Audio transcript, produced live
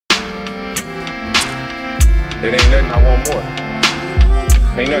It ain't nothing I want more.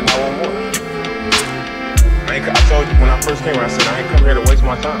 Ain't nothing I want more. I told you when I first came here, I said I ain't come here to waste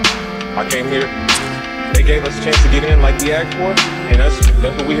my time. I came here, they gave us a chance to get in like we asked for, and that's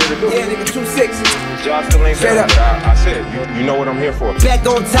what we here to do. Yeah, nigga, 260. Y'all still ain't there, but I said, you know what I'm here for. Back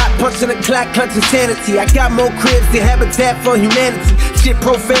on top, punching the clock, clutching sanity. I got more cribs than Habitat for Humanity. Shit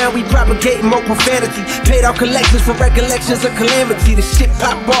profound, we propagating more profanity. Paid off collections for recollections of calamity. The shit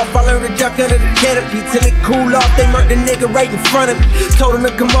pop off, I learned to duck under the canopy. Till it cool off, they murdered the nigga right in front of me. Told him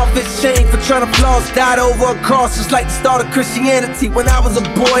to come off his shame for trying to floss. Died over a cross, just like the start of Christianity. When I was a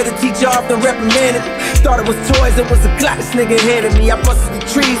boy, the teacher often reprimanded me. Thought it was toys, it was a Glock this nigga handed me. I busted the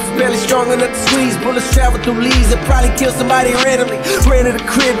trees, barely strong enough to squeeze. Bullets travel through leaves and probably kill somebody randomly. Ran to the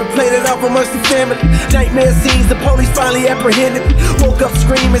crib and played it off amongst the family. Nightmare scenes, the police finally apprehended me. Woke up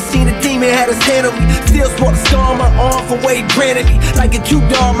screaming, seen a demon, had his hand on me. Still sport the scar on my arm for way he branded me. Like a cute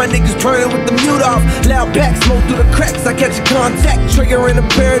dog, my niggas burning with the mute off. Loud back, smoke through the cracks, I catch a contact. Triggering a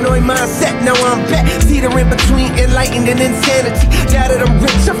paranoid mindset, now I'm back. Teetering between enlightened and insanity. Now that I'm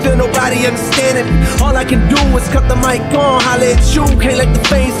rich, I feel nobody understanding me. All I can do is cut the mic on, holla at you. Can't let the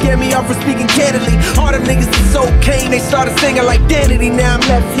fame scare me off for speaking candidly. All them niggas is so cane, they started singing like Danity. Now I'm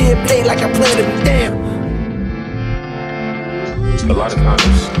left here paid like I planned to be damn. A lot of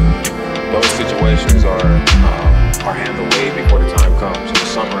times, those situations are handled way before the time comes. In the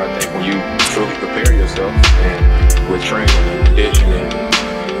summer, I think when you truly prepare yourself and with training and conditioning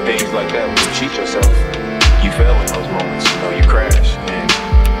and things like that, when you cheat yourself, you fail in those moments. You crash. And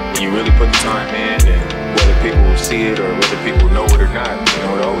when you really put the time in, and whether people will see it or whether people